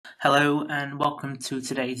Hello and welcome to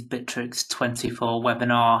today's Bitrix24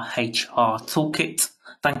 webinar HR Toolkit.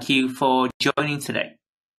 Thank you for joining today.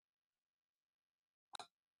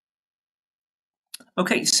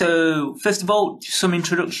 Okay, so first of all, just some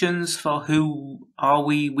introductions for who are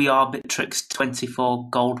we. We are Bitrix24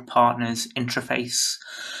 Gold Partners Interface.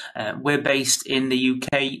 We're based in the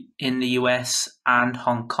UK, in the US and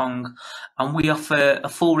Hong Kong, and we offer a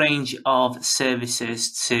full range of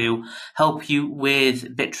services to help you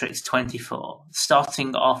with Bitrix24,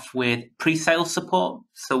 starting off with pre-sale support,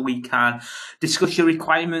 so we can discuss your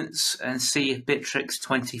requirements and see if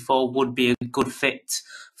Bitrix24 would be a good fit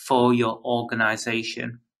for your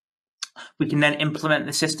organization. We can then implement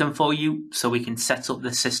the system for you, so we can set up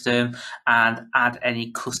the system and add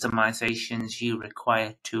any customizations you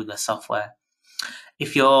require to the software.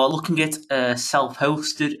 If you're looking at a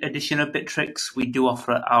self-hosted edition of Bitrix, we do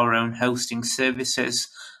offer our own hosting services,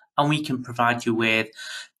 and we can provide you with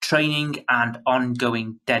training and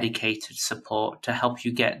ongoing dedicated support to help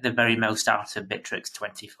you get the very most out of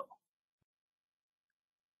Bitrix24.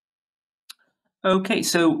 Okay,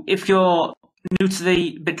 so if you're new to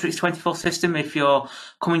the Bitrix24 system, if you're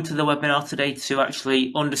coming to the webinar today to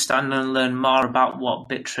actually understand and learn more about what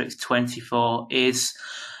Bitrix24 is,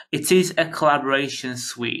 it is a collaboration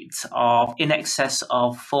suite of in excess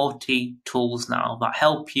of 40 tools now that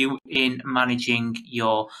help you in managing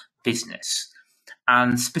your business.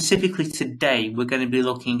 And specifically today, we're going to be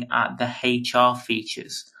looking at the HR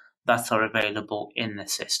features that are available in the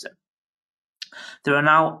system. There are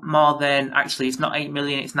now more than, actually it's not 8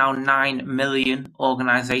 million, it's now 9 million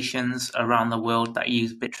organizations around the world that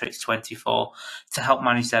use Bitrix24 to help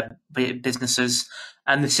manage their businesses.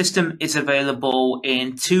 And the system is available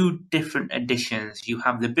in two different editions. You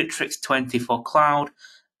have the Bitrix24 Cloud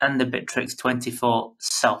and the Bitrix24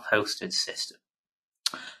 self-hosted system.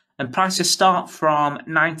 And prices start from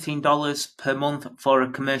 $19 per month for a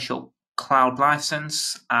commercial cloud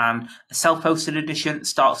license, and a self-hosted edition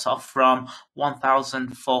starts off from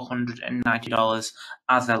 $1,490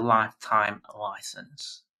 as a lifetime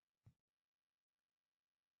license.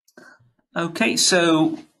 Okay,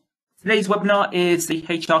 so today's webinar is the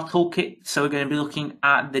HR Toolkit. So we're going to be looking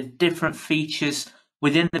at the different features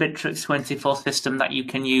within the Bitrix24 system that you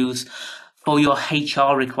can use for your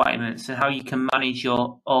HR requirements and how you can manage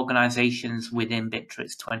your organizations within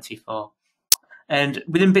Bitrix24. And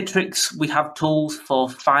within Bitrix, we have tools for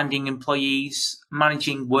finding employees,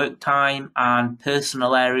 managing work time and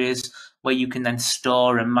personal areas where you can then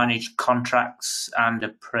store and manage contracts and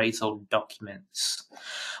appraisal documents.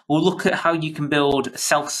 We'll look at how you can build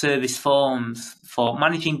self-service forms for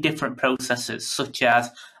managing different processes such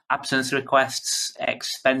as absence requests,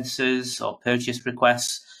 expenses or purchase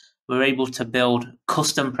requests. We're able to build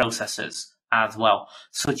custom processes as well,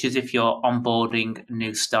 such as if you're onboarding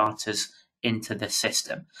new starters into the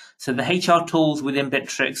system. So the HR tools within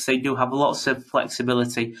Bitrix, they do have lots of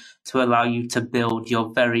flexibility to allow you to build your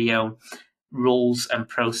very own rules and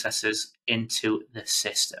processes into the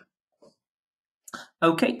system.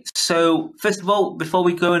 Okay, so first of all, before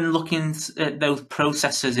we go and look at those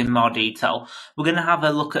processes in more detail, we're going to have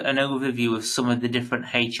a look at an overview of some of the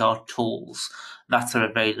different HR tools that are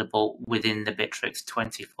available within the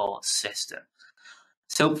Bitrix24 system.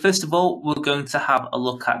 So first of all, we're going to have a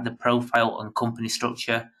look at the profile and company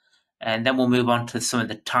structure, and then we'll move on to some of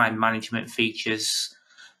the time management features,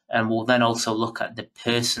 and we'll then also look at the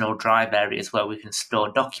personal drive areas where we can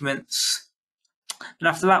store documents. And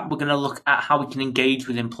after that, we're going to look at how we can engage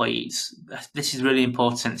with employees. This is really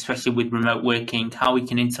important, especially with remote working, how we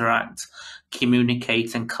can interact,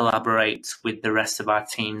 communicate and collaborate with the rest of our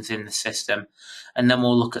teams in the system. And then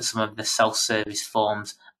we'll look at some of the self-service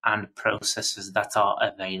forms and processes that are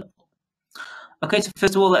available. Okay, so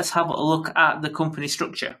first of all, let's have a look at the company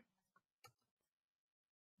structure.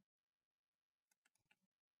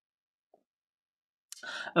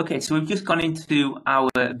 Okay, so we've just gone into our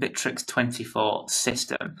Bitrix24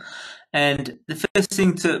 system. And the first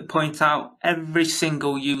thing to point out, every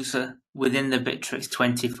single user within the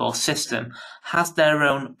Bitrix24 system has their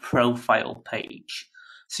own profile page.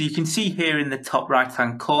 So you can see here in the top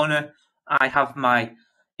right-hand corner, I have my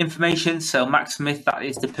information. So Max Smith, that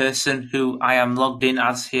is the person who I am logged in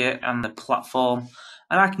as here on the platform.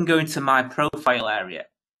 And I can go into my profile area.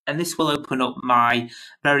 And this will open up my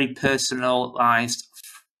very personalized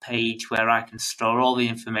page where I can store all the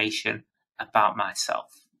information about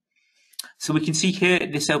myself. So we can see here,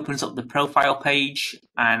 this opens up the profile page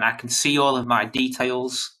and I can see all of my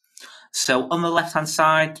details. So on the left hand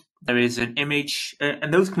side, there is an image,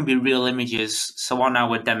 and those can be real images. So on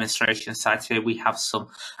our demonstration site here, we have some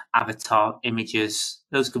avatar images.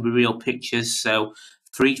 Those could be real pictures. So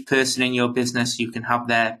For each person in your business, you can have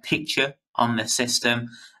their picture on the system,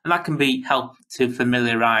 and that can be help to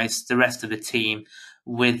familiarize the rest of the team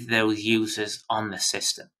with those users on the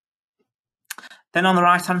system. Then on the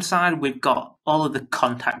right hand side, we've got all of the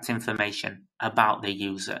contact information about the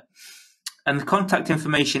user. And the contact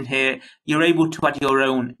information here, you're able to add your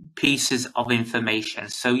own pieces of information.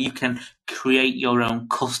 So you can create your own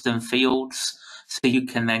custom fields. So you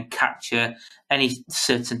can then capture any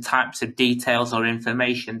certain types of details or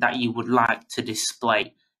information that you would like to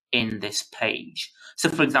display in this page. So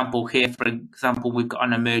for example, here, we've got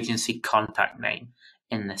an emergency contact name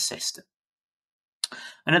in the system.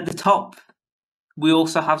 And at the top, we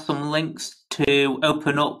also have some links to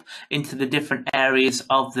open up into the different areas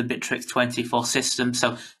of the Bitrix24 system.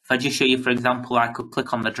 So if I just show you, for example, I could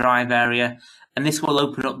click on the drive area, and this will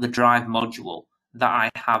open up the drive module that I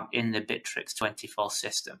have in the Bitrix24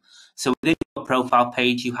 system. So within your profile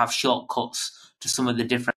page, you have shortcuts to some of the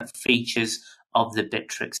different features of the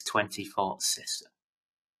Bitrix24 system.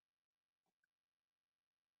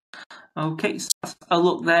 Okay, so that's a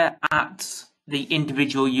look there at the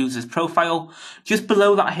individual user's profile. Just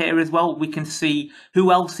below that here as well, we can see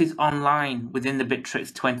who else is online within the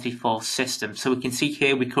Bitrix24 system. So we can see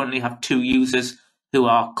here we currently have 2 users who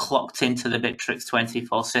are clocked into the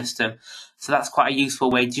Bitrix24 system. So that's quite a useful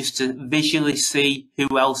way just to visually see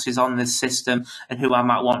who else is on the system and who I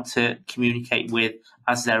might want to communicate with,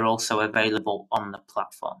 as they're also available on the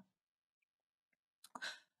platform.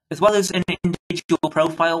 As well as an individual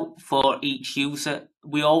profile for each user,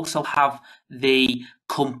 we also have the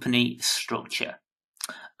company structure.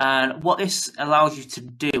 And what this allows you to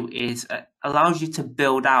do is allows you to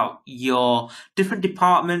build out your different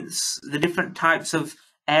departments, the different types of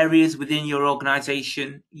areas within your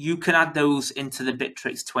organization. You can add those into the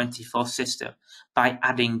Bitrix24 system by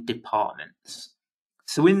adding departments.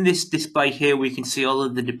 So in this display here, we can see all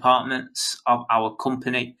of the departments of our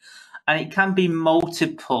company. And it can be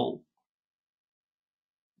multiple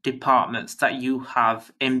departments that you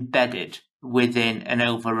have embedded within an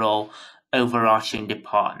overarching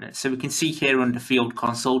department. So we can see here under field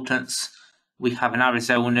consultants, we have an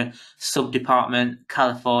Arizona sub-department,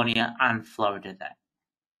 California and Florida there.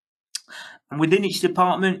 And within each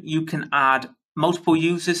department, you can add multiple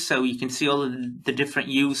users. So you can see all of the different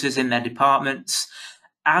users in their departments,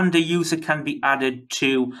 and a user can be added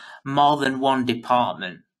to more than one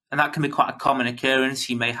department. And that can be quite a common occurrence.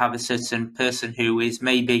 You may have a certain person who is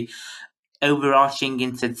maybe overarching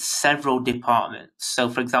into several departments. So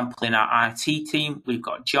for example, in our IT team, we've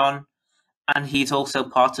got John, and he's also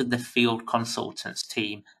part of the field consultants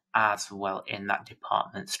team as well in that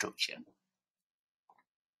department structure.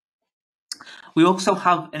 We also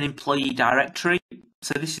have an employee directory.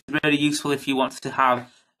 So this is really useful if you want to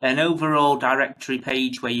have an overall directory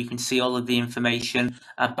page where you can see all of the information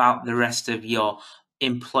about the rest of your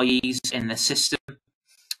employees in the system.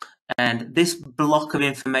 And this block of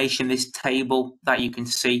information, this table that you can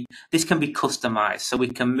see, this can be customized. So we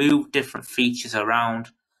can move different features around,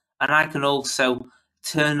 and I can also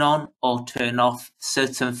turn on or turn off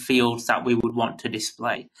certain fields that we would want to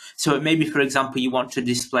display. So it may be, for example, you want to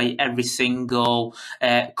display every single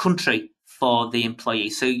country for the employee.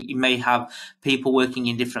 So you may have people working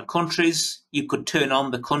in different countries. You could turn on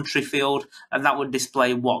the country field, and that would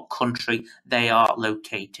display what country they are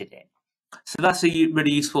located in. So that's a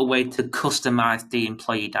really useful way to customize the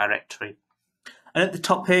employee directory. And at the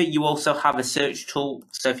top here, you also have a search tool.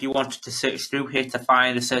 So if you wanted to search through here to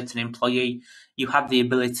find a certain employee, you have the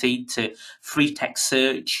ability to free text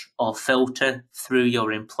search or filter through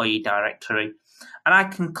your employee directory. And I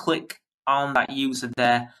can click on that user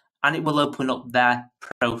there, and it will open up their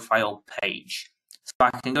profile page. So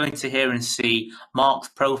I can go into here and see Mark's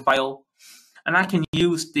profile, and I can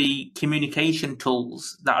use the communication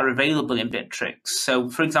tools that are available in Bitrix. So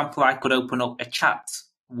for example, I could open up a chat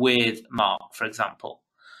with Mark, for example.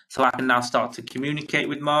 So I can now start to communicate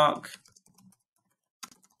with Mark.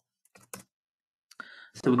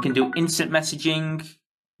 So we can do instant messaging.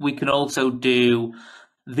 We can also do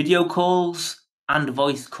video calls and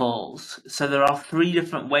voice calls. So there are 3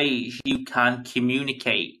 different ways you can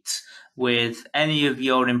communicate with any of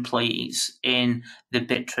your employees in the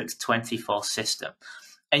Bitrix24 system.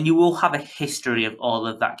 And you will have a history of all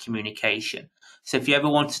of that communication. So if you ever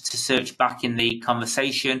wanted to search back in the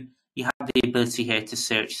conversation, you have the ability here to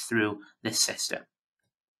search through the system.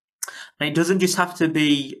 And it doesn't just have to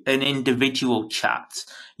be an individual chat.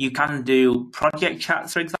 You can do project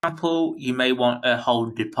chats, for example. You may want a whole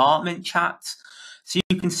department chat. So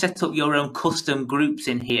you can set up your own custom groups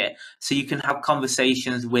in here. So you can have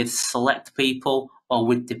conversations with select people or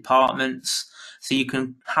with departments. So you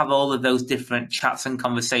can have all of those different chats and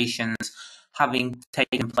conversations having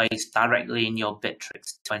taken place directly in your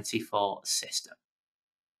Bitrix24 system.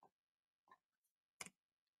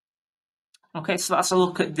 Okay, so that's a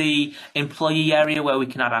look at the employee area where we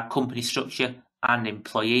can add our company structure and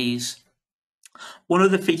employees. One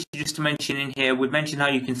other feature just to mention in here, we've mentioned how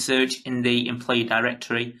you can search in the employee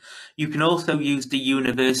directory. You can also use the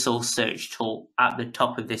universal search tool at the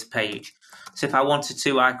top of this page. So if I wanted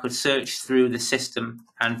to, I could search through the system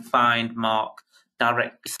and find Mark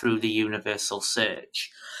directly through the universal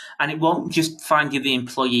search. And it won't just find you the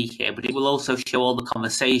employee here, but it will also show all the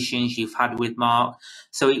conversations you've had with Mark.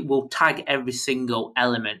 So it will tag every single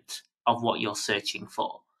element of what you're searching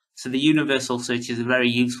for. So the universal search is a very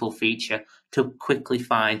useful feature to quickly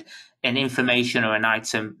find an information or an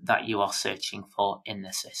item that you are searching for in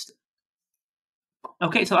the system.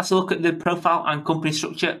 Okay, so let's look at the profile and company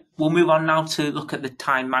structure. We'll move on now to look at the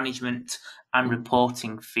time management and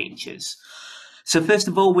reporting features. So first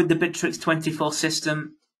of all, with the Bitrix24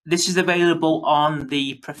 system, this is available on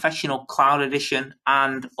the Professional Cloud Edition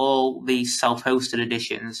and all the self-hosted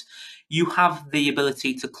editions. You have the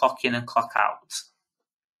ability to clock in and clock out.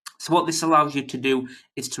 So what this allows you to do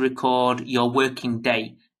is to record your working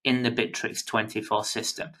day in the Bitrix24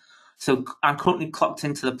 system. So I'm currently clocked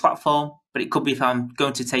into the platform, but it could be if I'm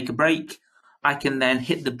going to take a break, I can then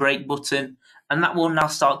hit the break button, and that will now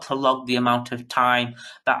start to log the amount of time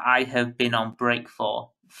that I have been on break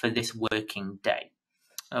for this working day.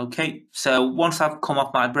 Okay, so once I've come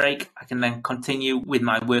off my break, I can then continue with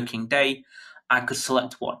my working day. I could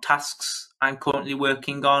select what tasks I'm currently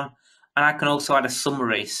working on, and I can also add a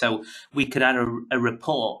summary. So we could add a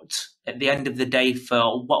report at the end of the day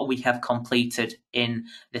for what we have completed in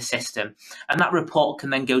the system. And that report can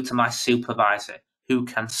then go to my supervisor, who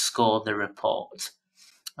can score the report.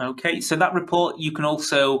 Okay, so that report, you can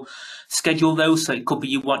also schedule those. So it could be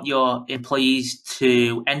you want your employees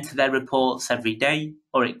to enter their reports every day,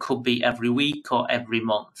 or it could be every week or every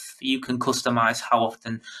month. You can customize how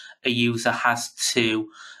often a user has to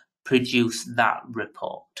produce that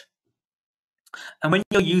report. And when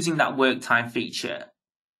you're using that work time feature,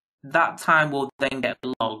 that time will then get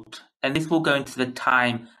logged, and this will go into the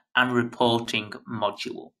time and reporting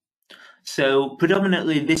module. So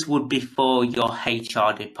predominantly this would be for your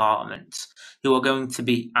HR department, who are going to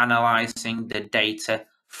be analysing the data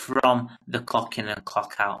from the clock in and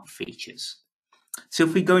clock out features. So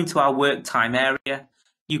if we go into our work time area,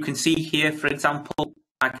 you can see here, for example,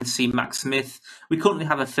 I can see Max Smith. We currently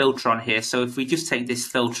have a filter on here, so if we just take this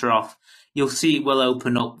filter off, you'll see it will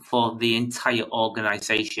open up for the entire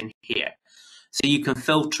organisation here. So you can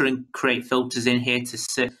filter and create filters in here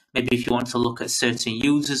to maybe if you want to look at certain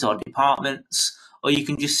users or departments, or you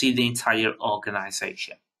can just see the entire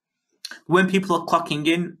organisation. When people are clocking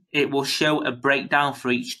in, it will show a breakdown for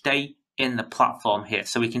each day in the platform here.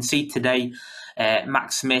 So we can see today,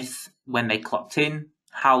 Max Smith, when they clocked in,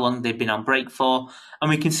 how long they've been on break for, and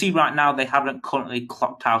we can see right now they haven't currently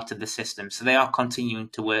clocked out of the system, so they are continuing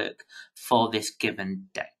to work for this given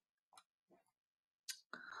day.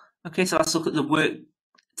 Okay, so let's look at the work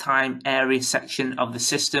time area section of the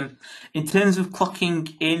system. In terms of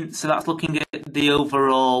clocking in, so that's looking at the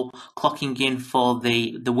overall clocking in for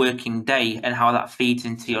the working day and how that feeds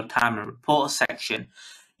into your time and report section.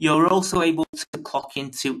 You're also able to clock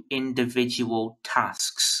into individual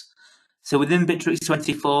tasks. So within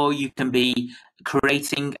Bitrix24, you can be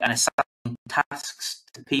creating and assigning tasks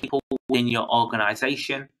to people in your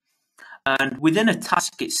organization. And within a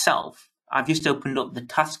task itself, I've just opened up the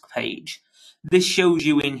task page. This shows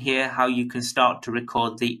you in here how you can start to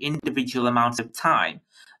record the individual amount of time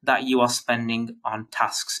that you are spending on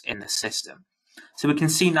tasks in the system. So we can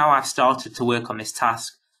see now I've started to work on this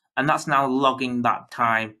task, and that's now logging that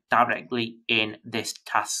time directly in this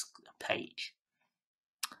task page.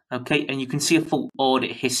 Okay, and you can see a full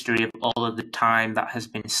audit history of all of the time that has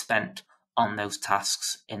been spent on those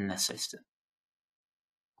tasks in the system.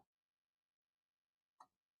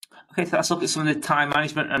 Okay, so let's look at some of the time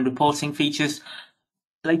management and reporting features.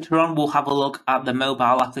 Later on, we'll have a look at the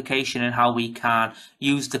mobile application and how we can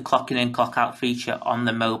use the clock in and clock out feature on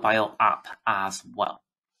the mobile app as well.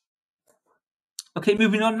 Okay,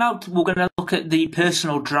 moving on now, we're going to look at the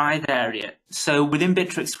personal drive area. So within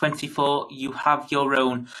Bitrix24, you have your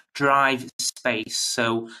own drive space.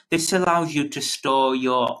 So this allows you to store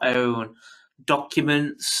your own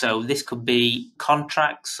documents. So this could be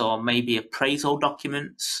contracts or maybe appraisal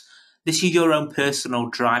documents. This is your own personal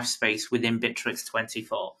drive space within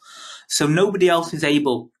Bitrix24. So nobody else is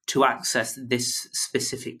able to access this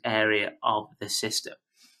specific area of the system.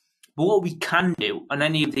 But what we can do on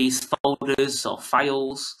any of these folders or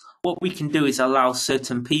files what we can do is allow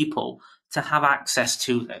certain people to have access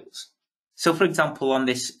to those. So for example, on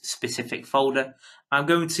this specific folder, I'm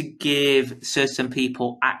going to give certain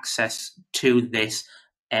people access to this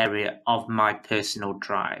area of my personal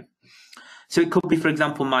drive. So it could be, for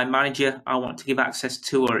example, my manager I want to give access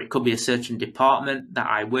to, or it could be a certain department that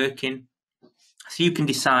I work in. So you can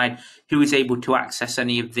decide who is able to access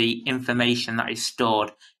any of the information that is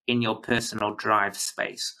stored in your personal drive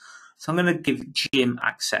space. So I'm going to give Jim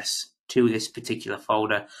access to this particular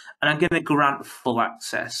folder, and I'm going to grant full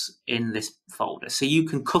access in this folder. So you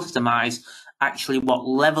can customize actually what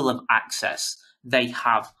level of access they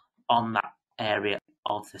have on that area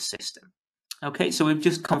of the system. Okay, so we've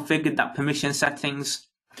just configured that permission settings,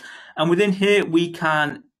 and within here we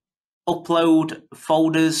can upload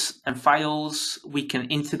folders and files. We can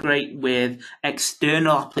integrate with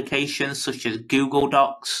external applications such as Google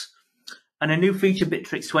Docs. And a new feature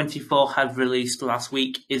Bitrix24 have released last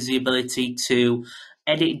week is the ability to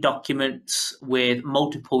edit documents with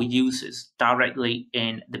multiple users directly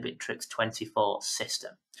in the Bitrix24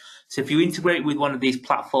 system. So if you integrate with one of these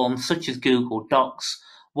platforms such as Google Docs,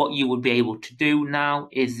 what you would be able to do now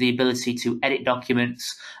is the ability to edit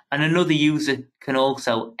documents, and another user can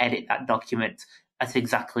also edit that document at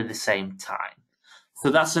exactly the same time. So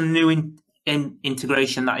that's a new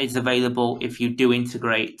integration that is available if you do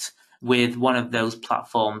integrate with one of those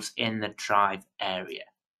platforms in the drive area.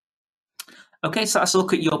 Okay, so let's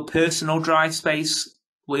look at your personal drive space.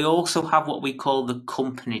 We also have what we call the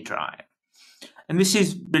company drive. And this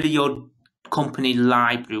is really your company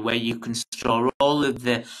library where you can store all of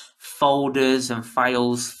the folders and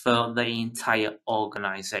files for the entire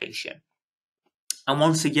organization. And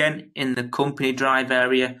once again, in the company drive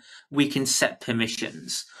area, we can set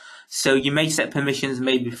permissions. So you may set permissions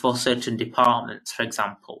maybe for certain departments, for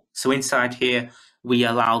example. So inside here, we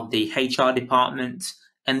allow the HR department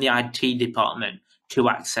and the IT department to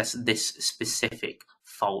access this specific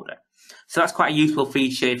folder. So that's quite a useful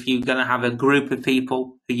feature. If you're going to have a group of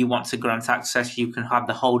people who you want to grant access, you can have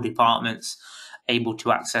the whole departments able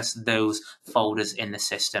to access those folders in the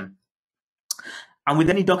system. And with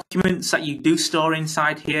any documents that you do store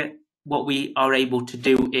inside here, what we are able to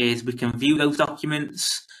do is we can view those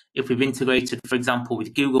documents. If we've integrated, for example,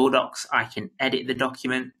 with Google Docs, I can edit the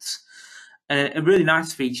documents. And a really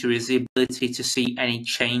nice feature is the ability to see any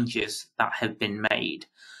changes that have been made.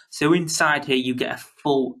 So inside here, you get a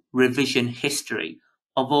full revision history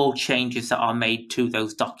of all changes that are made to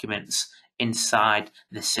those documents inside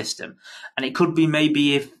the system. And it could be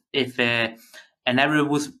maybe if an error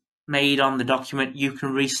was made on the document, you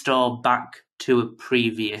can restore back to a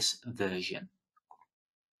previous version.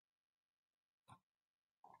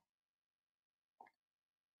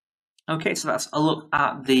 Okay, so that's a look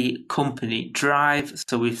at the company drive.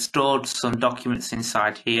 So we've stored some documents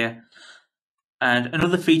inside here. And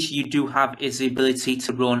another feature you do have is the ability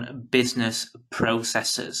to run business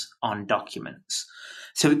processes on documents.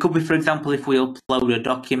 So it could be, for example, if we upload a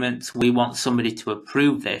document, we want somebody to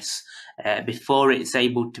approve this before it's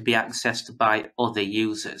able to be accessed by other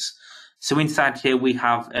users. So inside here, we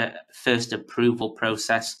have a first approval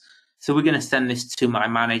process. So we're going to send this to my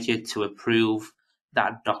manager to approve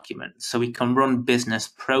that document. So we can run business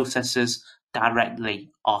processes directly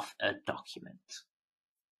off a document.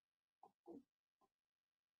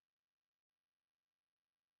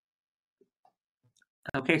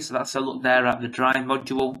 Okay, so that's a look there at the drive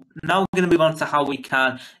module. Now we're going to move on to how we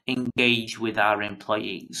can engage with our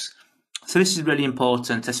employees. So this is really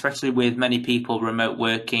important, especially with many people remote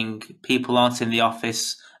working. People aren't in the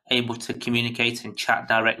office able to communicate and chat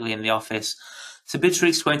directly in the office. So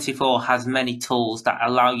Bitrix24 has many tools that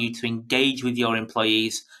allow you to engage with your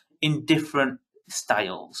employees in different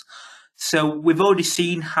styles. So we've already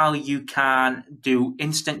seen how you can do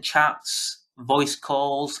instant chats, voice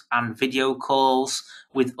calls and video calls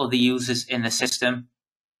with other users in the system.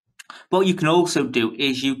 What you can also do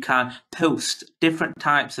is you can post different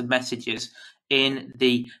types of messages in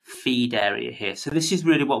the feed area here. So this is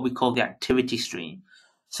really what we call the activity stream.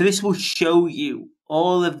 So this will show you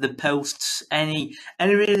all of the posts, any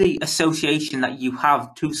really association that you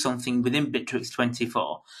have to something within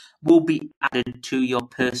Bitrix24 will be added to your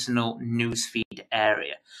personal newsfeed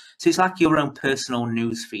area. So it's like your own personal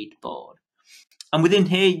newsfeed board. And within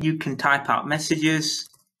here, you can type out messages.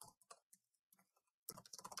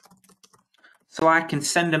 So I can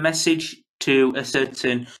send a message to a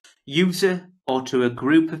certain user or to a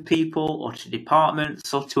group of people or to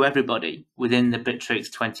departments or to everybody within the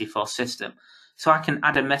Bitrix24 system. So I can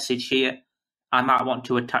add a message here. I might want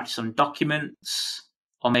to attach some documents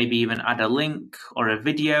or maybe even add a link or a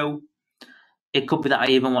video. It could be that I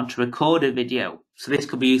even want to record a video. So this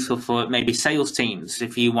could be useful for maybe sales teams.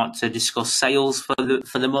 If you want to discuss sales for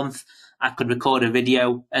the month, I could record a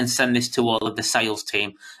video and send this to all of the sales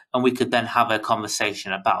team, and we could then have a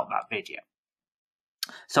conversation about that video.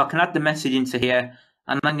 So I can add the message into here,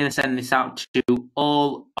 and I'm going to send this out to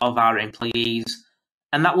all of our employees,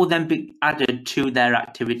 and that will then be added to their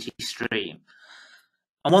activity stream.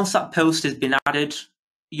 And once that post has been added,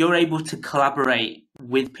 you're able to collaborate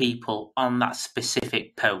with people on that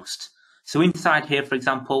specific post. So inside here, for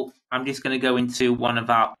example, I'm just going to go into one of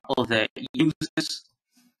our other users.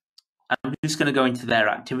 I'm just going to go into their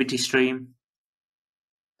activity stream.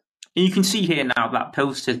 And you can see here now that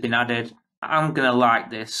post has been added. I'm going to like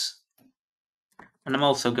this. And I'm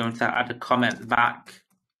also going to add a comment back.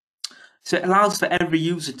 So it allows for every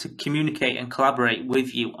user to communicate and collaborate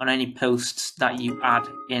with you on any posts that you add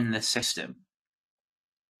in the system.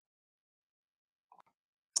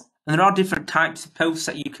 And there are different types of posts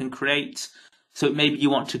that you can create. So maybe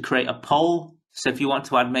you want to create a poll. So if you want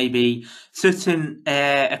to add maybe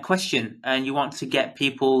a question and you want to get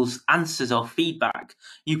people's answers or feedback,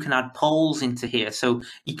 you can add polls into here. So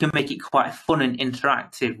you can make it quite fun and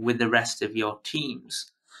interactive with the rest of your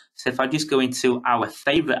teams. So if I just go into our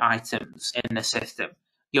favorite items in the system,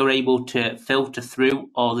 you're able to filter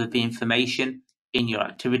through all of the information in your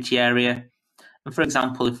activity area. And for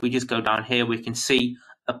example, if we just go down here, we can see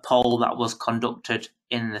a poll that was conducted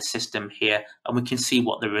in the system here, and we can see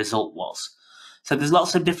what the result was. So there's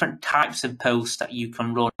lots of different types of posts that you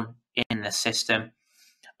can run in the system.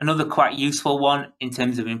 Another quite useful one in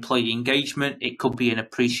terms of employee engagement, it could be an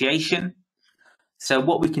appreciation. So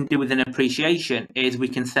what we can do with an appreciation is we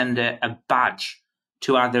can send a badge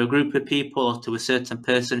to either a group of people or to a certain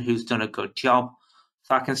person who's done a good job.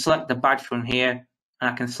 So I can select the badge from here, and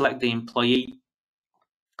I can select the employee.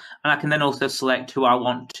 And I can then also select who I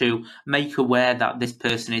want to make aware that this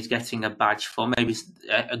person is getting a badge for maybe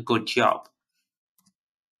a good job.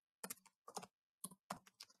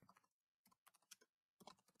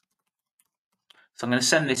 So I'm going to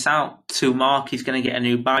send this out to Mark. He's going to get a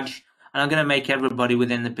new badge. And I'm going to make everybody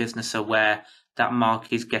within the business aware that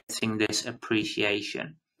Mark is getting this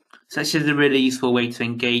appreciation. So this is a really useful way to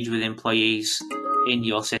engage with employees in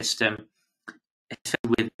your system,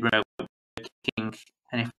 especially with remote working.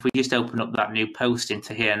 And if we just open up that new post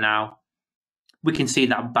into here now, we can see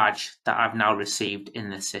that badge that I've now received in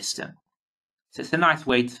the system. So it's a nice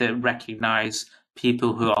way to recognize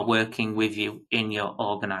people who are working with you in your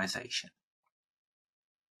organization.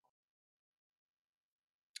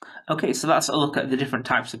 Okay, so that's a look at the different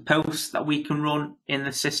types of posts that we can run in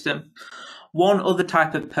the system. One other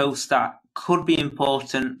type of post that could be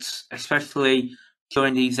important, especially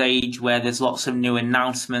during these age where there's lots of new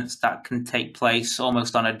announcements that can take place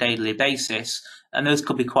almost on a daily basis, and those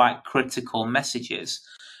could be quite critical messages.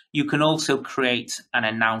 You can also create an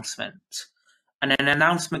announcement, and an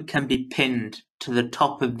announcement can be pinned to the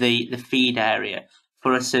top of the feed area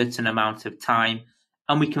for a certain amount of time,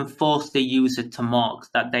 and we can force the user to mark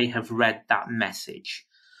that they have read that message.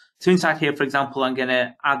 So inside here, for example, I'm going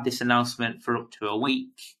to add this announcement for up to a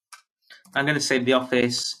week. I'm going to say the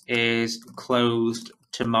office is closed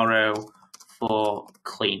tomorrow for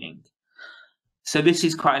cleaning. So this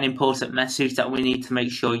is quite an important message that we need to make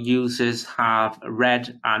sure users have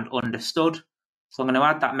read and understood. So I'm going to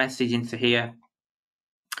add that message into here.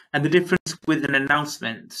 And the difference with an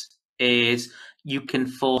announcement is you can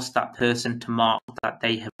force that person to mark that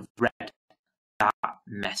they have read that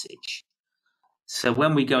message. So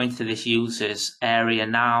when we go into this users area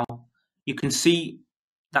now, you can see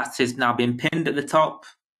that has now been pinned at the top.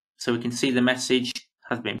 So we can see the message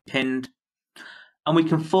has been pinned. And we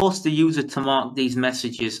can force the user to mark these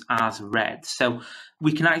messages as read. So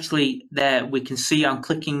we can actually, we can see I'm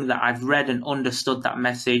clicking that I've read and understood that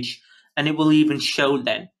message, and it will even show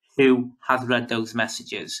then who has read those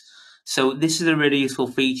messages. So this is a really useful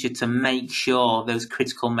feature to make sure those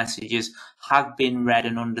critical messages have been read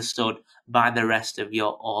and understood by the rest of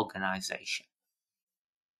your organization.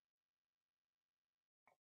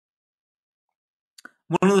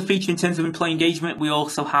 One other feature in terms of employee engagement, we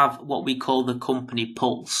also have what we call the company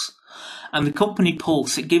pulse. And the company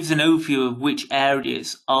pulse, it gives an overview of which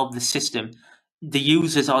areas of the system the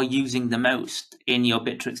users are using the most in your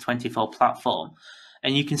Bitrix24 platform.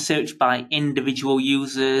 And you can search by individual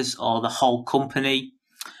users or the whole company.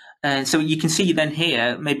 And so you can see then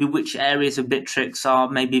here maybe which areas of Bitrix are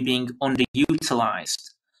maybe being underutilized.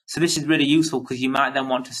 So this is really useful because you might then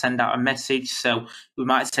want to send out a message. So we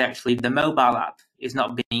might say actually the mobile app is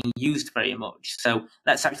not being used very much. So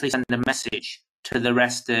let's actually send a message to the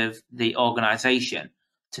rest of the organization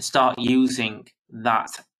to start using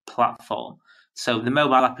that platform. So the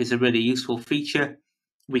mobile app is a really useful feature.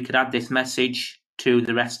 We could add this message to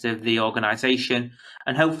the rest of the organization,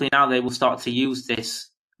 and hopefully now they will start to use this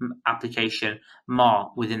application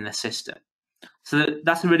more within the system. So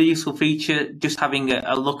that's a really useful feature, just having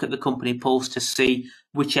a look at the company pulse to see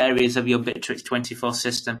which areas of your Bitrix24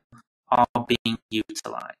 system are being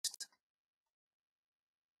utilized.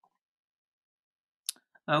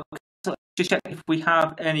 Okay, so just check if we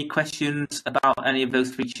have any questions about any of those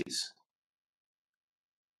features.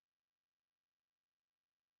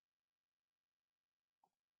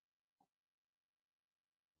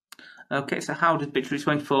 Okay, so how does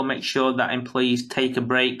Bitrix24 make sure that employees take a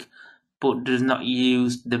break but does not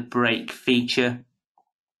use the break feature?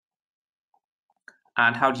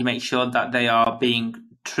 And how do you make sure that they are being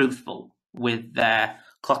truthful with their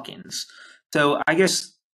clock-ins? So I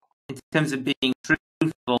guess in terms of being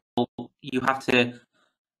truthful, you have to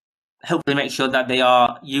hopefully make sure that they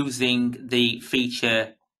are using the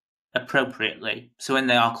feature appropriately. So when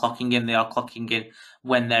they are clocking in, they are clocking in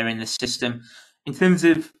when they're in the system. In terms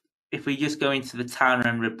of, if we just go into the Town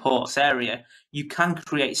and Reports area, you can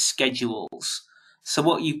create schedules. So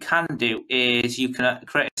what you can do is you can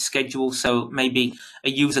create a schedule, so maybe a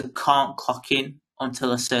user can't clock in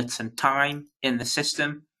until a certain time in the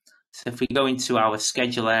system. So if we go into our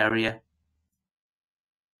schedule area,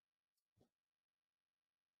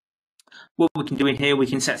 what we can do in here, we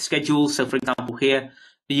can set schedules. So for example here,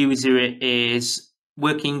 the user is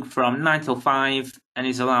working from 9 till 5 and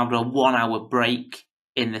is allowed a 1 hour break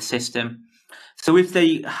in the system. So if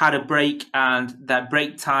they had a break and that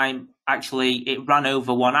break time actually it ran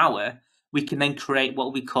over 1 hour, we can then create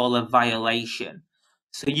what we call a violation.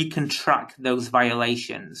 So you can track those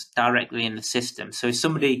violations directly in the system. So if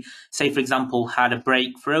somebody, say for example, had a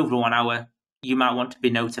break for over 1 hour, you might want to be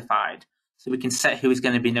notified. So we can set who is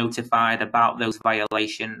going to be notified about those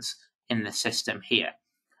violations in the system here.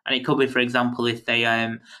 And it could be, for example, if they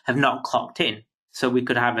have not clocked in. So we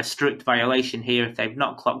could have a strict violation here if they've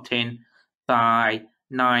not clocked in by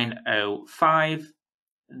 9:05,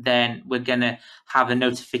 then we're going to have a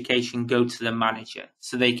notification go to the manager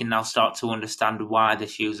so they can now start to understand why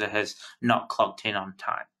this user has not clocked in on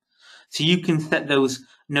time. So you can set those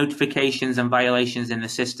notifications and violations in the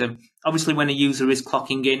system. Obviously, when a user is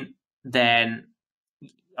clocking in, then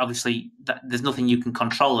obviously there's nothing you can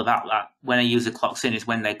control about that. When a user clocks in is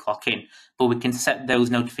when they clock in, but we can set those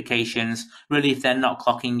notifications really if they're not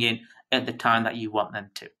clocking in at the time that you want them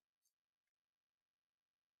to.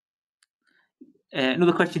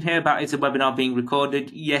 Another question here about, is the webinar being recorded?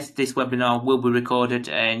 Yes, this webinar will be recorded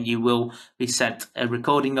and you will be sent a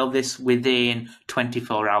recording of this within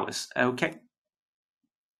 24 hours. Okay.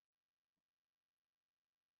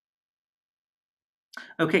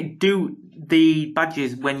 Okay, do the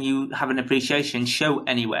badges when you have an appreciation show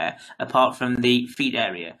anywhere apart from the feed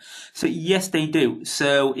area? So yes, they do.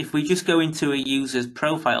 So if we just go into a user's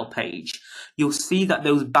profile page, you'll see that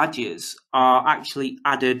those badges are actually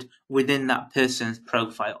added within that person's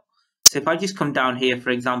profile. So if I just come down here,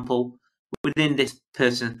 for example, within this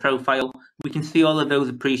person's profile, we can see all of those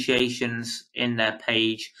appreciations in their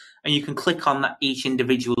page, and you can click on that each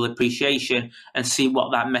individual appreciation and see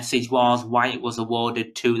what that message was, why it was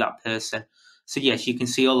awarded to that person. So yes, you can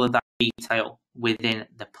see all of that detail within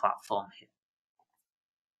the platform here.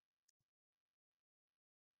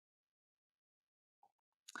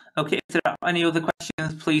 Okay, if there are any other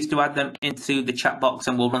questions, please do add them into the chat box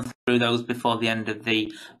and we'll run through those before the end of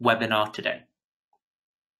the webinar today.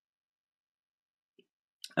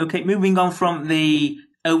 Okay, moving on from the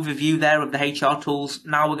overview there of the HR tools,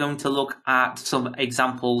 now we're going to look at some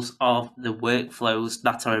examples of the workflows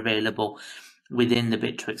that are available within the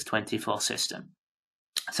Bitrix24 system.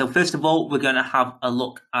 So first of all, we're going to have a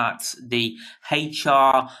look at the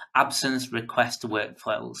HR absence request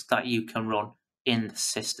workflows that you can run in the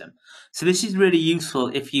system. So this is really useful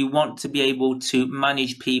if you want to be able to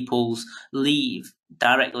manage people's leave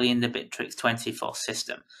directly in the Bitrix24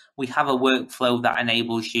 system. We have a workflow that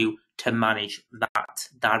enables you to manage that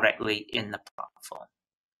directly in the platform.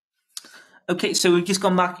 Okay, so we've just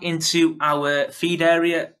gone back into our feed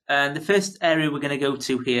area, and the first area we're going to go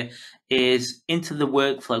to here is into the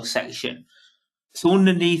workflow section. So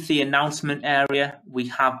underneath the announcement area, we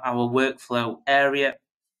have our workflow area,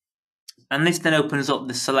 and this then opens up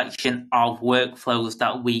the selection of workflows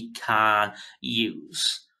that we can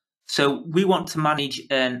use. So we want to manage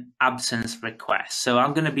an absence request. So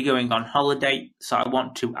I'm going to be going on holiday, so I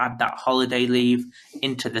want to add that holiday leave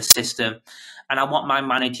into the system, and I want my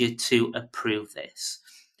manager to approve this.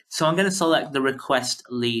 So I'm going to select the request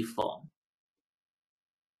leave form.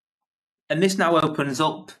 And this now opens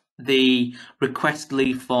up the request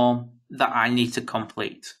leave form that I need to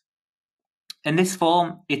complete. In this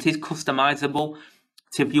form, it is customizable.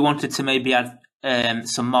 So if you wanted to maybe add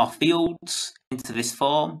some more fields into this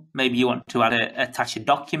form, maybe you want to attach a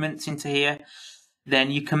document into here,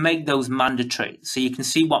 then you can make those mandatory. So you can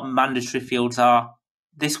see what mandatory fields are.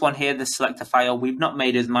 This one here, the selector file, we've not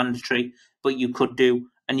made as mandatory, but you could do,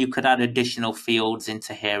 and you could add additional fields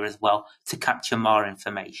into here as well to capture more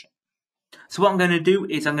information. So what I'm going to do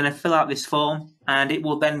is I'm going to fill out this form, and it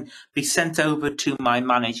will then be sent over to my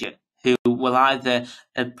manager, who will either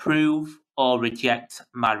approve or reject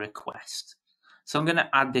my request. So I'm going to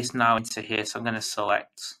add this now into here. So I'm going to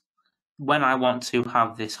select when I want to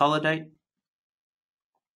have this holiday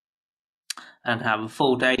and have a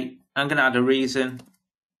full date. I'm going to add a reason.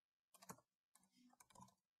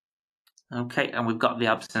 Okay, and we've got the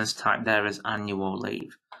absence type there as annual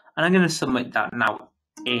leave. And I'm going to submit that now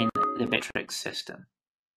in the Bitrix system.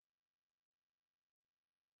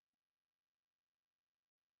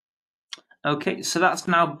 Okay, so that's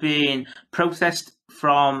now been processed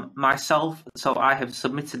from myself. So I have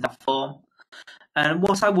submitted that form. And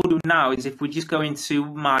what I will do now is if we just go into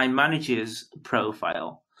my manager's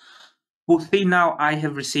profile, we'll see now I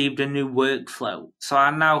have received a new workflow. So I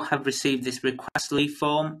now have received this request leave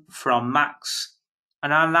form from Max,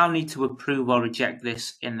 and I now need to approve or reject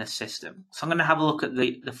this in the system. So I'm going to have a look at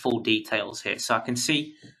the full details here. So I can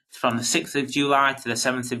see it's from the 6th of July to the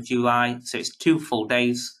 7th of July. So it's 2 full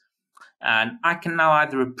days. And I can now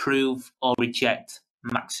either approve or reject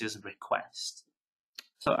Max's request.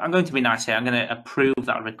 So I'm going to be nice here. I'm going to approve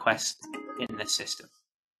that request in the system.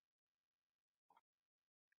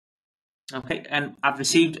 Okay, and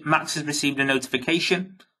Max has received a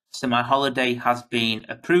notification. So my holiday has been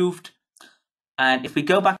approved. And if we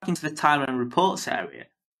go back into the time and reports area,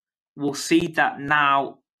 we'll see that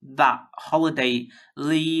now that holiday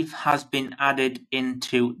leave has been added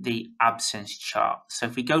into the absence chart. So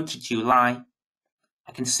if we go to July,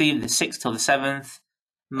 I can see the 6th till the 7th,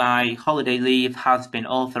 my holiday leave has been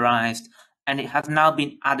authorized and it has now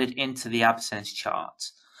been added into the absence chart.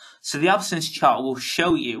 So the absence chart will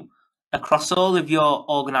show you across all of your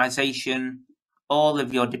organization, all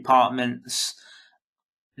of your departments,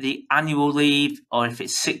 the annual leave, or if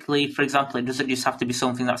it's sick leave, for example, it doesn't just have to be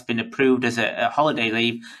something that's been approved as a holiday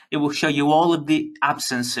leave. It will show you all of the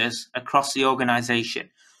absences across the organization.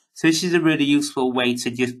 So this is a really useful way to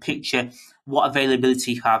just picture what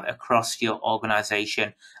availability you have across your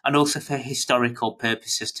organization, and also for historical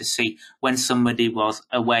purposes to see when somebody was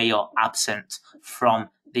away or absent from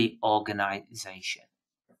the organization.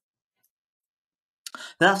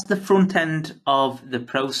 That's the front end of the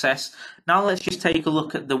process. Now let's just take a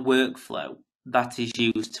look at the workflow that is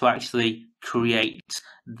used to actually create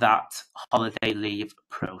that holiday leave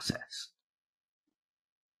process.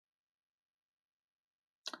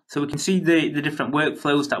 So we can see the different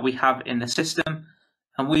workflows that we have in the system,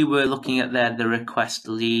 and we were looking at there the request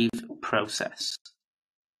leave process.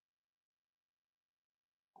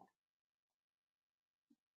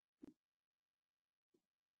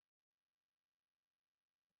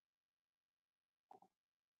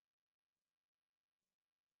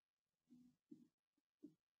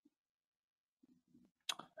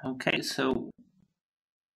 Okay, so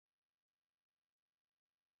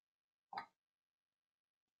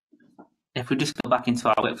if we just go back into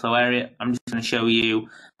our workflow area, I'm just going to show you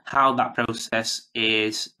how that process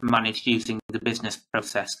is managed using the Business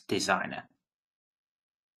Process Designer.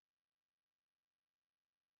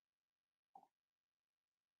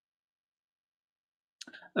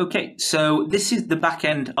 Okay, so this is the back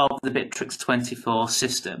end of the Bitrix24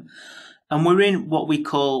 system, and we're in what we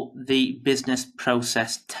call the Business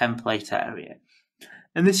Process Template area.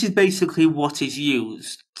 And this is basically what is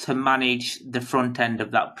used to manage the front end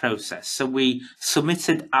of that process. So we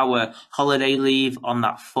submitted our holiday leave on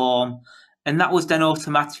that form, and that was then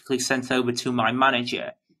automatically sent over to my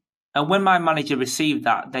manager. And when my manager received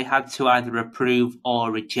that, they had to either approve or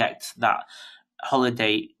reject that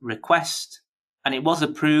holiday request. And it was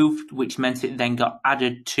approved, which meant it then got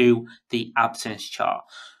added to the absence chart.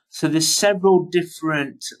 So there's several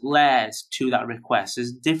different layers to that request.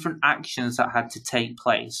 There's different actions that had to take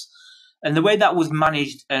place. And the way that was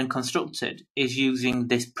managed and constructed is using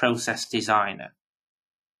this process designer.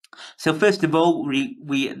 So first of all,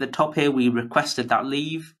 we at the top here, we requested that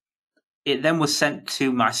leave. It then was sent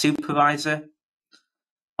to my supervisor.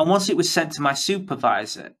 And once it was sent to my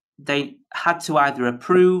supervisor, they had to either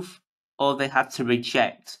approve or they had to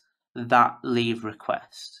reject that leave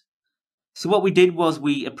request. So what we did was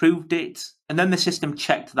we approved it, and then the system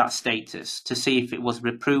checked that status to see if it was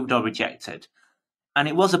approved or rejected. And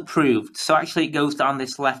it was approved. So actually it goes down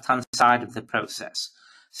this left-hand side of the process.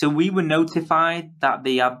 So we were notified that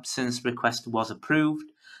the absence request was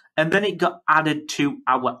approved, and then it got added to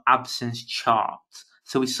our absence chart.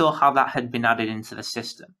 So we saw how that had been added into the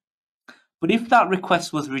system. But if that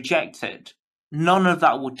request was rejected, none of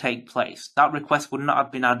that would take place. That request would not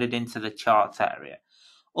have been added into the chart area.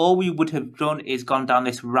 All we would have done is gone down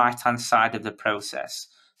this right-hand side of the process.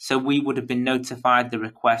 So we would have been notified the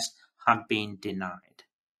request had been denied.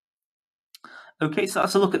 Okay, so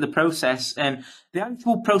let's look at the process. And the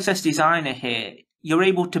actual process designer here, you're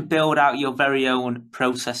able to build out your very own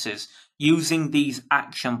processes using these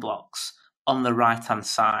action blocks on the right-hand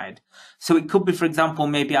side. So it could be, for example,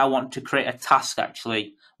 maybe I want to create a task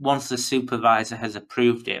actually once the supervisor has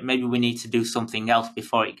approved it. Maybe we need to do something else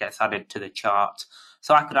before it gets added to the chart.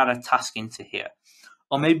 So I could add a task into here.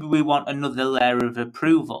 Or maybe we want another layer of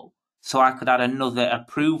approval. So I could add another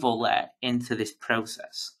approval layer into this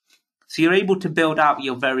process. So you're able to build out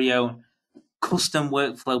your very own custom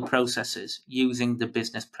workflow processes using the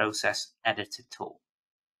Business Process Editor tool.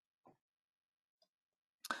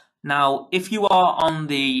 Now, if you are on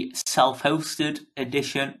the self-hosted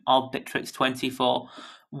edition of Bitrix24,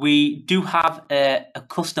 we do have a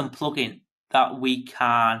custom plugin that we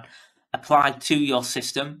can apply to your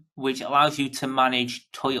system, which allows you to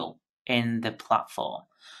manage toil in the platform.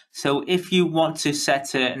 So if you want to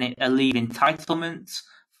set a leave entitlement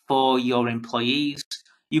for your employees,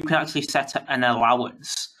 you can actually set an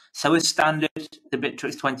allowance. So as standard, the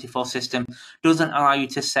Bitrix24 system doesn't allow you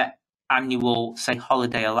to set annual, say,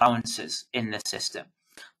 holiday allowances in the system.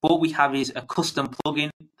 What we have is a custom plugin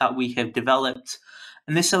that we have developed,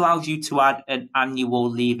 and this allows you to add an annual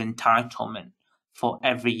leave entitlement for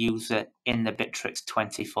every user in the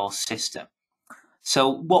Bitrix24 system. So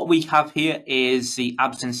what we have here is the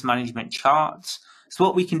absence management charts. So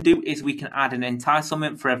what we can do is we can add an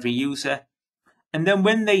entitlement for every user. And then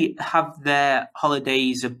when they have their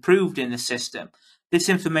holidays approved in the system, this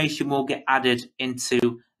information will get added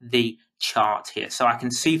into the chart here. So I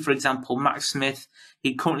can see, for example, Max Smith,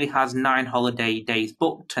 he currently has 9 holiday days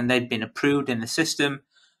booked and they've been approved in the system.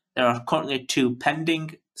 There are currently 2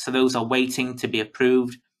 pending, so those are waiting to be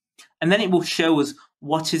approved. And then it will show us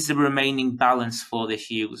what is the remaining balance for this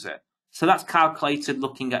user. So that's calculated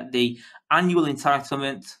looking at the annual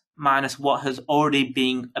entitlement minus what has already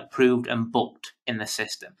been approved and booked in the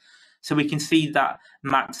system. So we can see that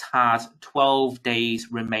Max has 12 days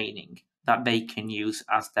remaining that they can use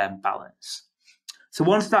as their balance. So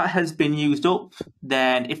once that has been used up,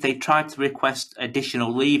 then if they try to request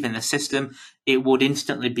additional leave in the system, it would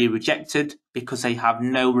instantly be rejected because they have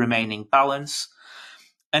no remaining balance.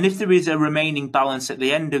 And if there is a remaining balance at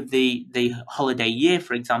the end of the holiday year,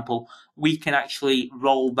 for example, we can actually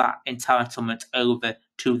roll that entitlement over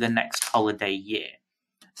to the next holiday year.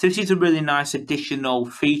 So this is a really nice additional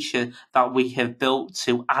feature that we have built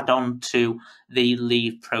to add on to the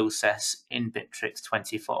leave process in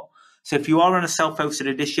Bitrix24. So if you are on a self-hosted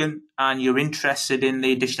edition and you're interested in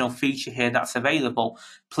the additional feature here that's available,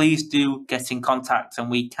 please do get in contact and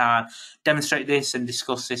we can demonstrate this and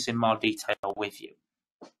discuss this in more detail with you.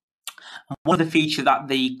 One of the features that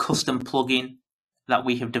the custom plugin that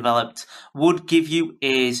we have developed would give you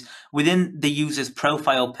is within the user's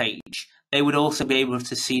profile page, they would also be able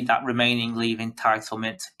to see that remaining leave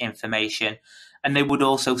entitlement information, and they would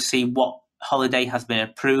also see what holiday has been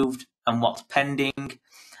approved and what's pending.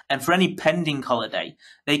 And for any pending holiday,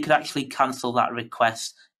 they could actually cancel that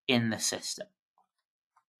request in the system.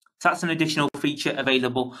 So that's an additional feature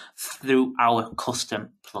available through our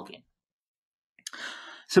custom plugin.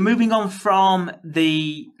 So moving on from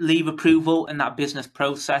the leave approval and that business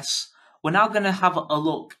process, we're now going to have a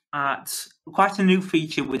look at quite a new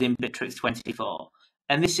feature within Bitrix24,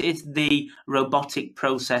 and this is the robotic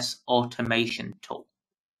process automation tool.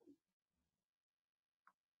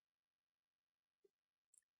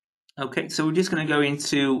 Okay, so we're just going to go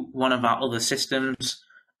into one of our other systems,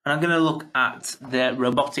 and I'm going to look at the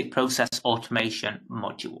robotic process automation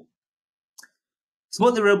module. So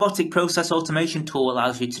what the robotic process automation tool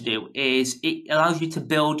allows you to do is it allows you to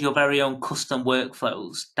build your very own custom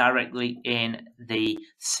workflows directly in the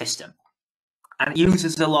system. And it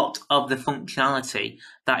uses a lot of the functionality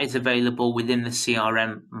that is available within the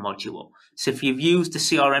CRM module. So if you've used the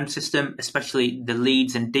CRM system, especially the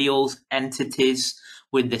leads and deals entities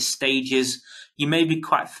with the stages, you may be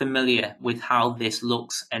quite familiar with how this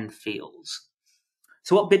looks and feels.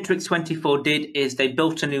 So what Bitrix24 did is they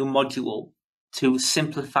built a new module to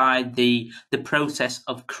simplify the process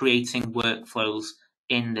of creating workflows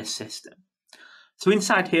in the system. So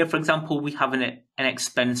inside here, for example, we have an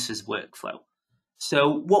expenses workflow. So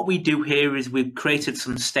what we do here is we've created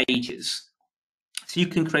some stages. So you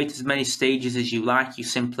can create as many stages as you like. You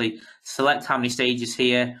simply select how many stages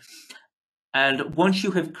here. And once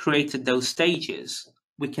you have created those stages,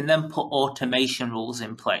 we can then put automation rules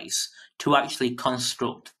in place to actually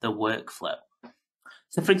construct the workflow.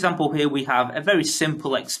 So for example, here we have a very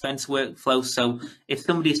simple expense workflow. So if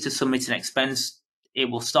somebody is to submit an expense, it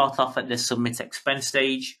will start off at the submit expense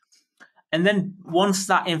stage. And then once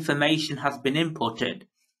that information has been inputted,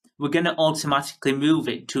 we're going to automatically move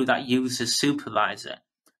it to that user's supervisor,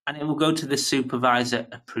 and it will go to the supervisor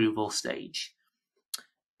approval stage.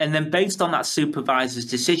 And then based on that supervisor's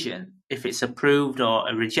decision, if it's approved or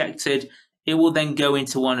rejected, it will then go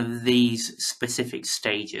into one of these specific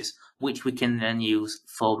stages, which we can then use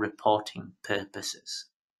for reporting purposes.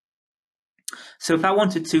 So if I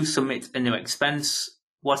wanted to submit a new expense,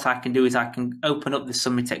 what I can do is I can open up the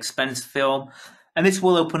submit expense form, and this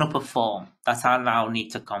will open up a form that I now need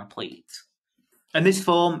to complete. And this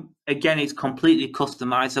form, again, is completely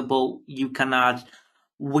customizable. You can add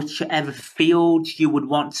whichever fields you would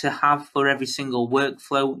want to have for every single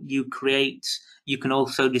workflow you create. You can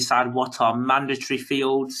also decide what are mandatory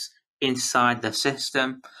fields inside the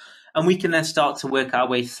system. And we can then start to work our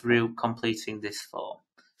way through completing this form.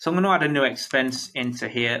 So I'm going to add a new expense into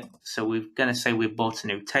here. So we're going to say we've bought a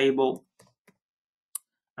new table.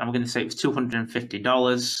 And we're going to say it was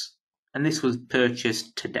 $250. And this was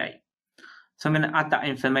purchased today. So I'm going to add that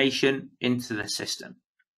information into the system.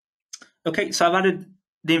 Okay, so I've added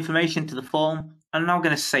the information to the form. I'm now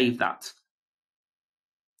going to save that.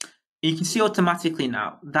 You can see automatically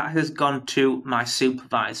now that has gone to my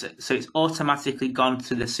supervisor. So it's automatically gone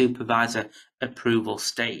to the supervisor approval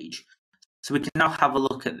stage. So we can now have a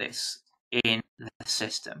look at this in the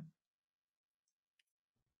system.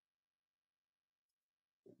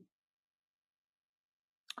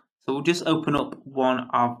 So we'll just open up one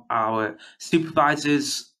of our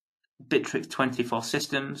supervisors, Bitrix24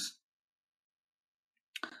 systems.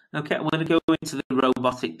 Okay, we're going to go into the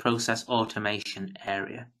robotic process automation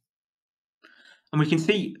area. And we can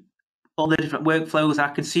see all the different workflows. I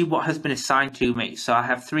can see what has been assigned to me. So I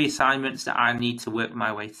have 3 assignments that I need to work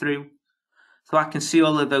my way through. So I can see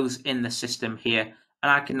all of those in the system here,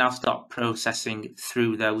 and I can now start processing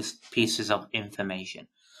through those pieces of information.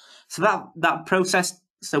 So that process,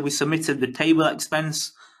 so we submitted the table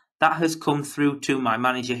expense, that has come through to my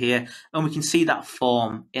manager here, and we can see that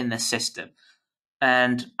form in the system.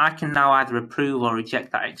 And I can now either approve or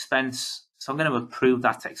reject that expense. So I'm going to approve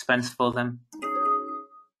that expense for them.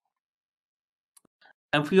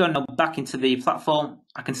 And if we go now back into the platform,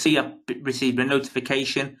 I can see I've received a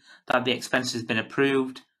notification that the expense has been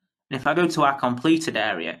approved. And if I go to our completed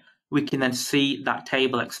area, we can then see that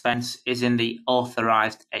table expense is in the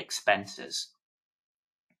authorized expenses.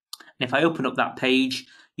 And if I open up that page,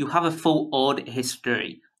 you have a full audit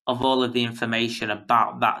history of all of the information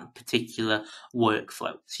about that particular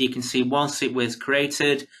workflow. So you can see once it was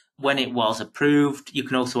created, when it was approved. You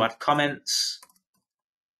can also add comments.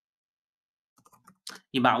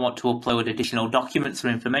 You might want to upload additional documents or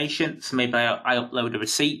information. So maybe I upload a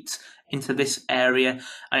receipt into this area,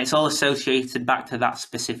 and it's all associated back to that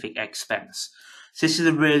specific expense. So this is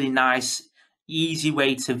a really nice, easy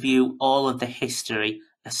way to view all of the history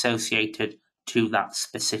associated to that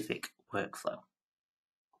specific workflow.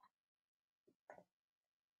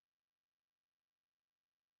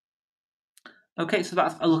 Okay, so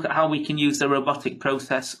that's a look at how we can use the robotic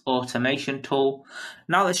process automation tool.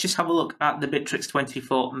 Now let's just have a look at the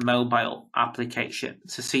Bitrix24 mobile application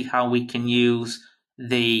to see how we can use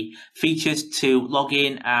the features to log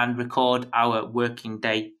in and record our working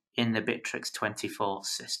day in the Bitrix24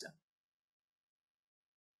 system.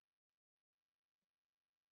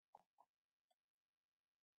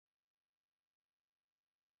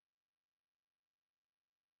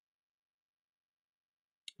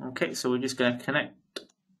 Okay, so we're just going to connect.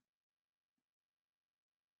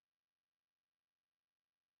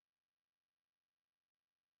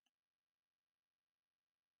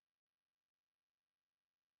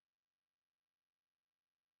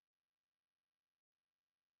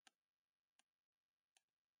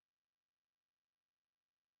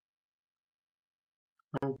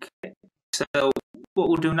 Okay, so what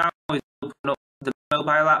we'll do now is open up the mobile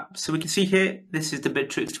app. So we can see here, this is the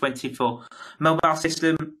Bitrix24 mobile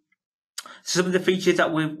system. Some of the features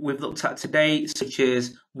that we've looked at today, such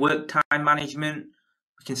as work time management,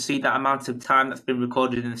 we can see that amount of time that's been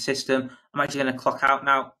recorded in the system. I'm actually going to clock out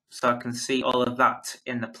now so I can see all of that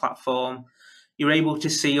in the platform. You're able to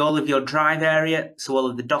see all of your drive area, so all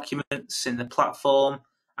of the documents in the platform.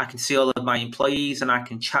 I can see all of my employees and I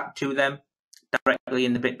can chat to them directly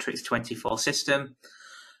in the Bitrix24 system.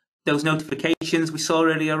 those notifications we saw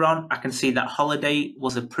earlier on, I can see that holiday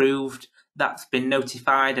was approved. That's been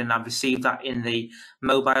notified and I've received that in the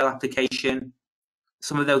mobile application.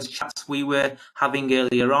 Some of those chats we were having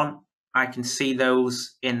earlier on, I can see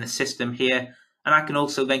those in the system here, and I can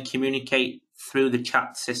also then communicate through the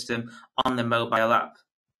chat system on the mobile app.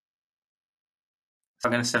 So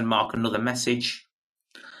I'm going to send Mark another message.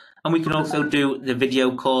 And we can also do the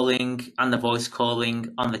video calling and the voice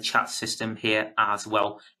calling on the chat system here as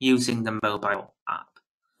well, using the mobile app.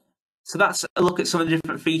 So that's a look at some of the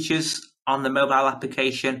different features on the mobile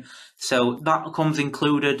application. So that comes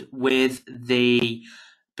included with the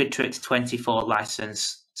Bitrix24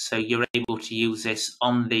 license. So you're able to use this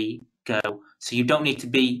on the go. So you don't need to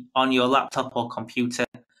be on your laptop or computer.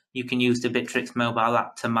 You can use the Bitrix mobile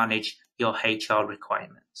app to manage your HR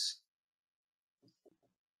requirements.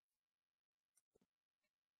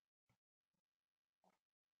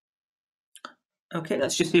 Okay,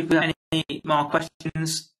 let's just see if we have any more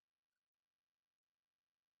questions.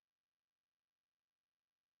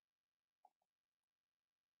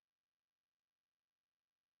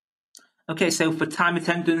 Okay, so for time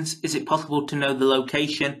attendance, is it possible to know the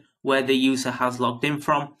location where the user has logged in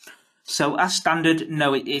from? So as standard,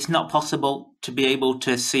 no, it's not possible to be able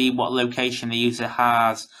to see what location the user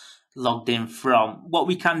has logged in from. What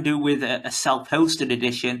we can do with a self-hosted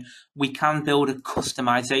edition, we can build a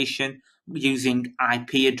customization using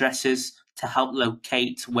IP addresses to help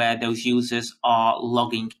locate where those users are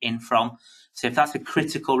logging in from. So if that's a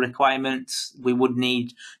critical requirement, we would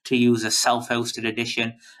need to use a self-hosted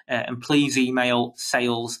edition. And please email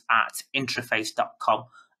sales@intraface.com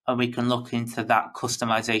and we can look into that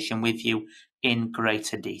customization with you in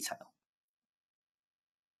greater detail.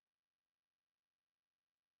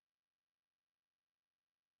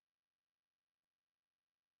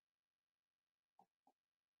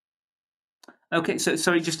 Okay, so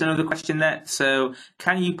sorry, just another question there. So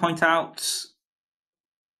can you point out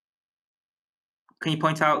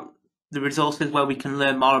the resources where we can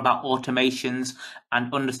learn more about automations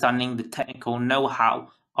and understanding the technical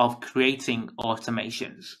know-how of creating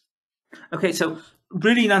automations? Okay, so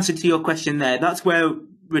really in answer to your question there, that's where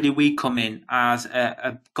really we come in as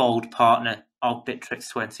a gold partner of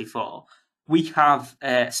Bitrix24. We have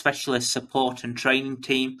a specialist support and training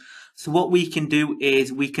team. So what we can do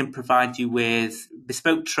is we can provide you with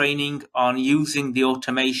bespoke training on using the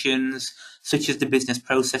automations, such as the business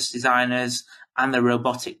process designers and the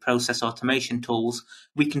robotic process automation tools.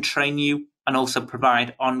 We can train you and also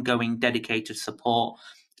provide ongoing dedicated support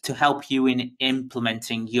to help you in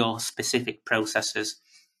implementing your specific processes.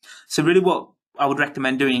 So really what I would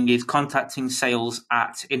recommend doing is contacting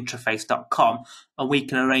sales@intraface.com and we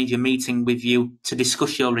can arrange a meeting with you to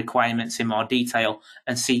discuss your requirements in more detail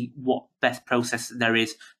and see what best process there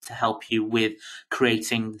is to help you with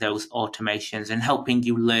creating those automations and helping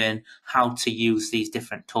you learn how to use these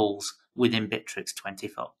different tools within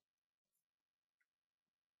Bitrix24.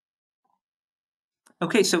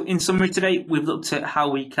 Okay, so in summary today, we've looked at how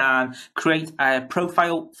we can create a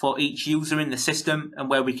profile for each user in the system and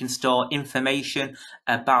where we can store information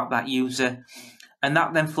about that user. And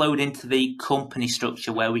that then flowed into the company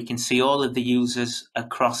structure where we can see all of the users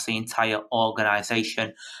across the entire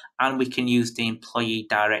organization. And we can use the employee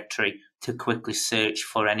directory to quickly search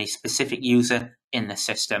for any specific user in the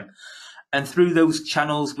system. And through those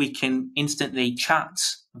channels, we can instantly chat,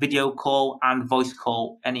 video call, and voice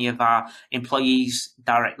call any of our employees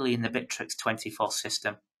directly in the Bitrix24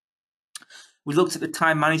 system. We looked at the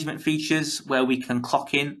time management features where we can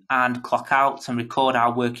clock in and clock out and record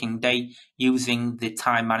our working day using the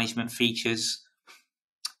time management features.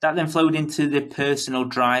 That then flowed into the personal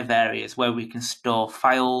drive areas where we can store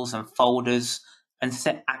files and folders and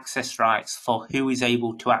set access rights for who is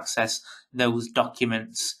able to access those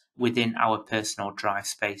documents within our personal drive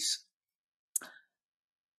space.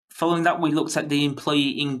 Following that, we looked at the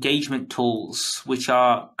employee engagement tools, which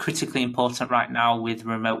are critically important right now with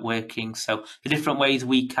remote working. So the different ways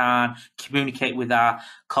we can communicate with our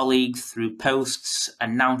colleagues through posts,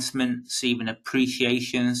 announcements, even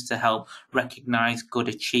appreciations to help recognize good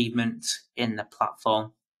achievement in the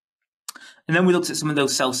platform. And then we looked at some of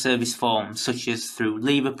those self-service forms, such as through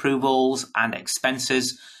leave approvals and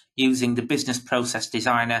expenses, using the business process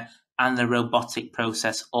designer and the robotic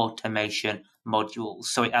process automation modules.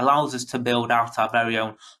 So it allows us to build out our very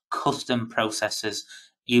own custom processes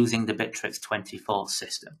using the Bitrix24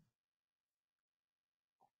 system.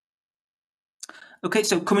 Okay,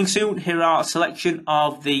 so coming soon, here are a selection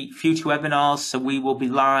of the future webinars. So we will be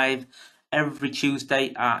live every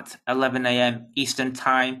Tuesday at 11 AM Eastern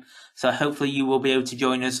Time. So hopefully you will be able to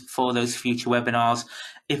join us for those future webinars.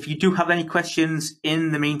 If you do have any questions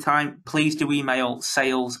in the meantime, please do email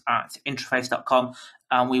sales@interface.com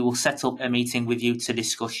and we will set up a meeting with you to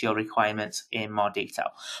discuss your requirements in more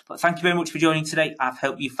detail. But thank you very much for joining today. I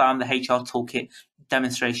hope you found the HR Toolkit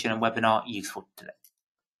demonstration and webinar useful today.